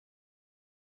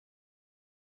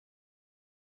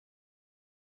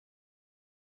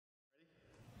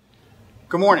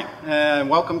Good morning and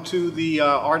welcome to the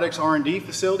ARDEX R&D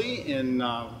facility in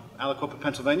Aliquippa,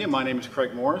 Pennsylvania. My name is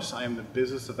Craig Morris. I am the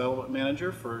Business Development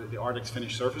Manager for the ARDEX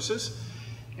Finished Surfaces.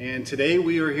 And today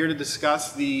we are here to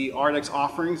discuss the ARDEX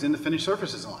offerings in the finished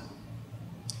surfaces line.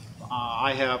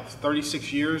 I have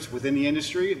 36 years within the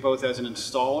industry, both as an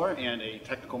installer and a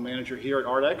technical manager here at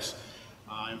ARDEX.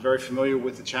 I'm very familiar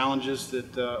with the challenges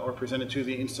that are presented to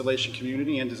the installation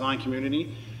community and design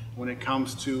community when it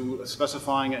comes to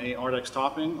specifying an ARDEX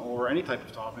topping or any type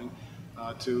of topping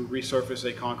to resurface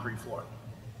a concrete floor.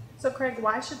 So Craig,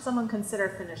 why should someone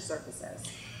consider finished surfaces?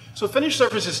 So finished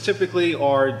surfaces typically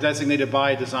are designated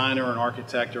by a designer, an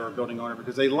architect, or a building owner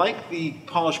because they like the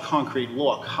polished concrete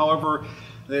look. However,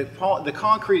 the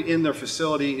concrete in their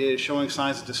facility is showing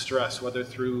signs of distress, whether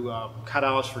through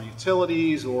cutouts for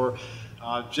utilities or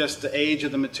just the age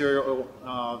of the material.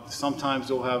 Sometimes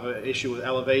they'll have an issue with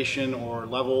elevation or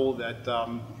level that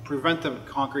prevent the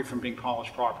concrete from being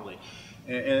polished properly.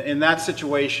 In that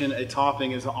situation, a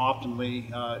topping is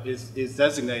optimally is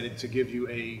designated to give you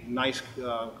a nice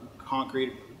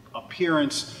concrete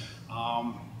appearance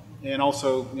and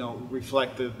also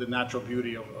reflect the natural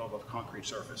beauty of a concrete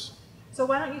surface. So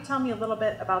why don't you tell me a little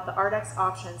bit about the ARDEX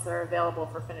options that are available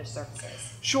for finished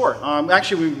surfaces? Sure.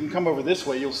 Actually, we can come over this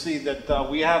way. You'll see that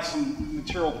we have some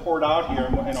material poured out here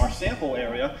in our sample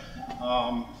area.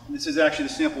 This is actually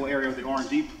the sample area of the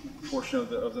R&D portion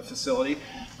of the facility.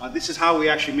 This is how we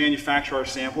actually manufacture our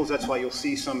samples. That's why you'll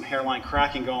see some hairline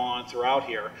cracking going on throughout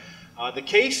here. The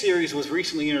K series was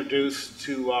recently introduced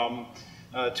to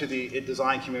the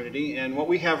design community, and what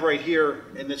we have right here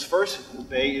in this first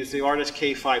bay is the ARDEX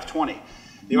K520.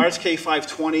 The ARDEX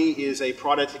K520 is a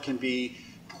product that can be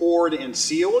poured and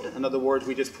sealed. In other words,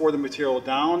 we just pour the material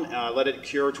down, let it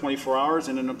cure 24 hours,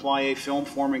 and then apply a film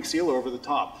forming sealer over the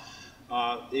top.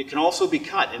 It can also be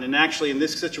cut, and then actually in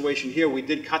this situation here, we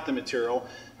did cut the material,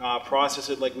 process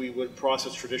it like we would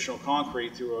process traditional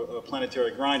concrete through a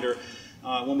planetary grinder.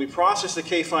 When we process the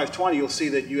K520, you'll see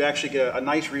that you actually get a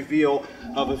nice reveal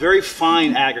of a very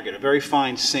fine aggregate, a very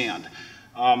fine sand.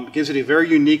 It gives it a very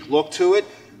unique look to it.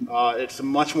 It's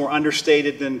much more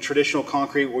understated than traditional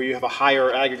concrete where you have a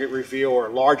higher aggregate reveal or a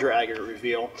larger aggregate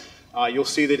reveal. You'll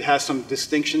see that it has some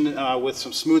distinction with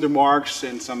some smoother marks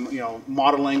and some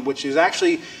modeling, which is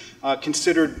actually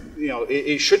considered,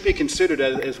 it should be considered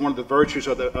as one of the virtues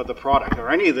of the product or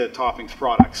any of the toppings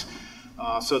products.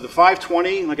 So the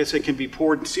 520, like I said, can be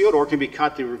poured and sealed or can be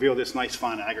cut to reveal this nice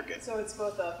fine aggregate. So it's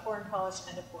both a pour and polish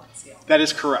and a pour and seal? That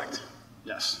is correct,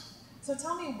 yes. So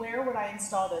tell me, where would I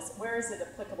install this? Where is it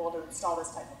applicable to install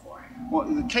this type of flooring? Well,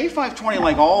 the K520,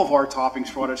 like all of our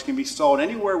toppings products, can be installed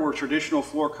anywhere where traditional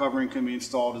floor covering can be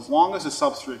installed as long as the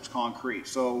substrate is concrete.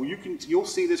 So you'll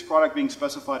see this product being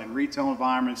specified in retail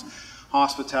environments,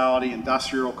 hospitality,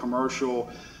 industrial, commercial,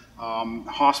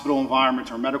 hospital environments,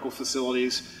 or medical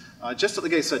facilities. Just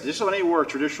like I said, just anywhere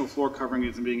traditional floor covering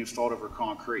is being installed over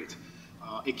concrete.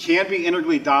 It can be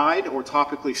integrally dyed or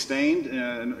topically stained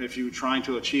if you're trying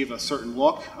to achieve a certain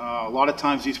look. A lot of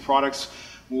times these products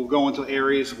will go into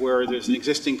areas where there's an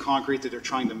existing concrete that they're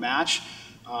trying to match.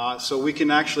 So we can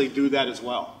actually do that as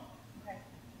well. Okay.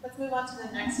 Let's move on to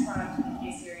the next product in the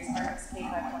K series, ARDEX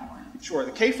K521. Sure.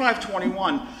 The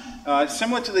K521,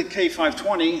 similar to the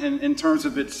K520 in terms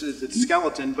of its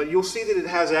skeleton, but you'll see that it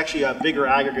has actually a bigger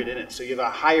aggregate in it. So you have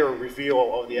a higher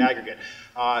reveal of the aggregate.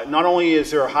 Not only is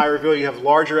there a higher reveal, you have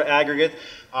larger aggregate.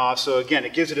 So again,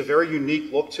 it gives it a very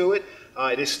unique look to it.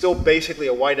 It is still basically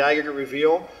a white aggregate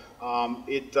reveal.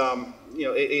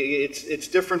 It's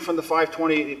different from the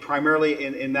 520 primarily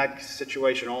in that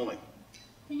situation only.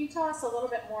 Can you tell us a little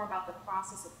bit more about the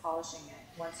process of polishing it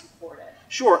once you poured it?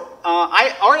 Sure.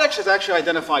 ARDEX has actually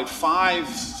identified 5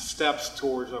 steps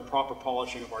towards a proper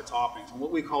polishing of our toppings. And what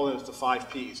we call it is the 5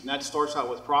 Ps. And that starts out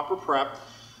with proper prep,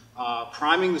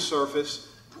 priming the surface,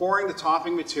 pouring the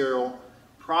topping material,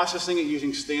 processing it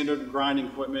using standard grinding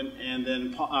equipment, and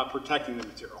then protecting the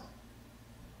material.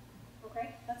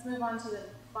 Okay, let's move on to the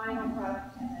final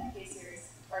product in the K series,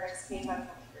 ARDEX K523.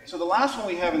 So the last one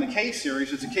we have in the K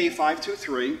series is the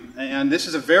K523, and this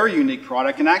is a very unique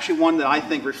product, and actually one that I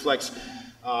think reflects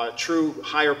true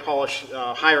higher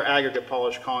aggregate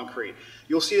polished concrete.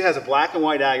 You'll see it has a black and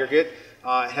white aggregate.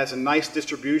 It has a nice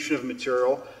distribution of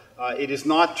material. It is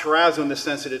not terrazzo in the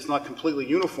sense that it's not completely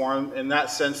uniform. In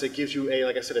that sense, it gives you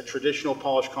like I said, a traditional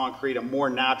polished concrete, a more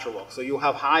natural look. So you'll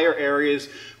have higher areas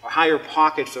or higher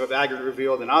pockets of aggregate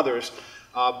reveal than others.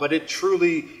 But it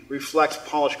truly reflects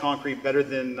polished concrete better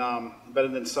than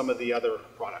some of the other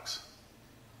products.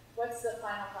 What's the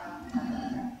final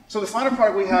product? So the final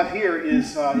product we have here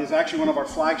is actually one of our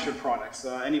flagship products.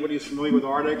 Anybody who's familiar with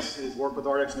ARDEX, has worked with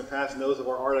ARDEX in the past, knows of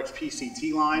our ARDEX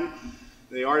PCT line.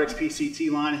 The ARDEX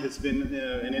PCT line has been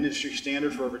an industry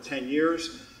standard for over 10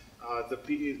 years. The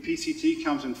PCT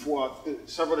comes in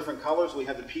several different colors. We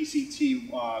have the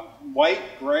PCT white,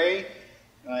 gray,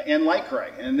 and light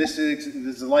gray. And this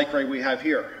is the light gray we have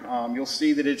here. You'll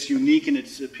see that it's unique in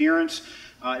its appearance.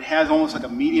 It has almost like a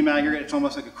medium aggregate. It's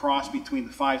almost like a cross between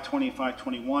the 520 and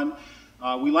 521.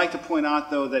 We like to point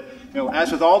out, though, that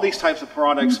as with all these types of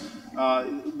products,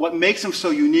 what makes them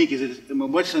so unique is,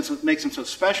 in which sense what makes them so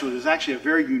special, is actually a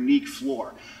very unique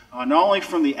floor. Not only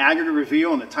from the aggregate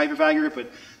reveal and the type of aggregate,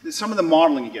 but some of the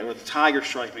modeling you get, or the tiger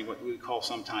striping, what we call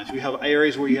sometimes. We have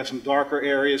areas where you have some darker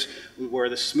areas where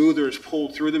the smoother is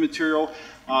pulled through the material.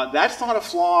 That's not a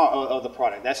flaw of the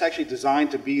product. That's actually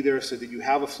designed to be there so that you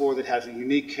have a floor that has a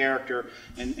unique character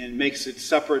and makes it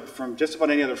separate from just about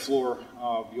any other floor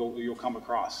you'll come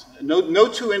across. No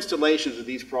two installations of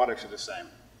these products are the same.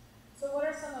 So what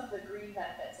are some of the green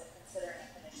benefits of considering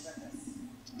a finished surface?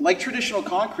 Like traditional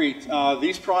concrete,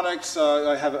 these products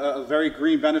have a very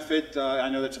green benefit. I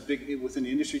know that's a big within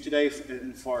the industry today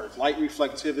as far as light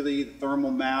reflectivity,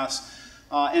 thermal mass,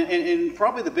 and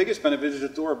probably the biggest benefit is the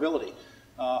durability.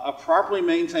 A properly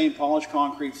maintained polished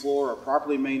concrete floor or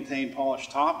properly maintained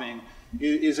polished topping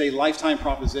is a lifetime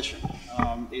proposition.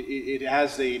 It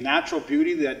has a natural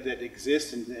beauty that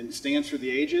exists and stands through the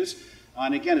ages.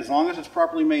 And again, as long as it's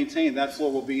properly maintained, that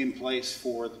floor will be in place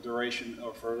for the duration,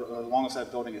 or for as long as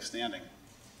that building is standing.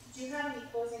 Do you have any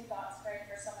closing thoughts, Craig,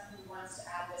 for someone who wants to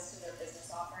add this to their business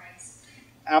offerings?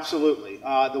 Absolutely.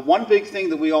 The one big thing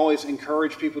that we always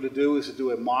encourage people to do is to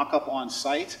do a mock-up on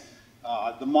site.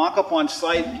 The mock-up on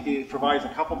site provides a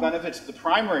couple benefits. The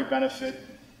primary benefit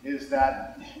is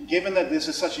that, given that this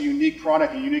is such a unique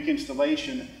product, a unique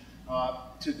installation,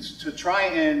 to try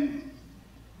and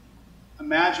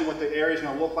imagine what the area is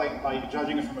going to look like by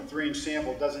judging it from a 3-inch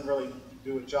sample doesn't really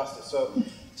do it justice. So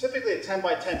typically a 10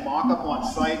 by 10 mock-up on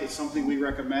site is something we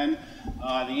recommend.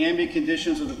 The ambient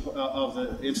conditions of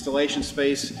the installation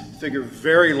space figure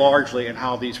very largely in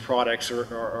how these products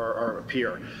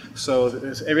appear. So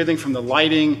everything from the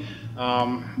lighting,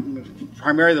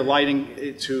 primarily the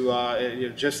lighting,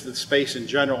 to just the space in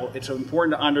general. It's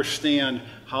important to understand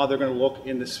how they're going to look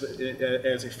in this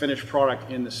as a finished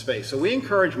product in the space. So we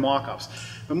encourage mock-ups.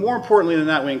 But more importantly than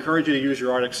that, we encourage you to use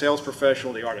your ARDEX sales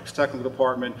professional, the ARDEX technical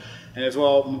department, and as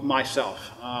well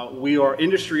myself. We are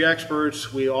industry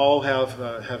experts. We all have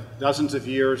dozens of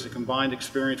years of combined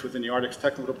experience within the ARDEX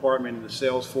technical department, and the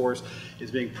sales force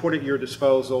is being put at your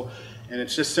disposal. And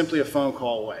it's just simply a phone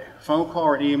call away. Phone call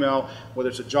or email, whether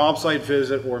it's a job site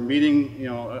visit or a meeting,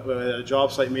 a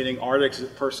job site meeting,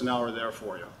 ARDEX personnel are there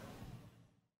for you.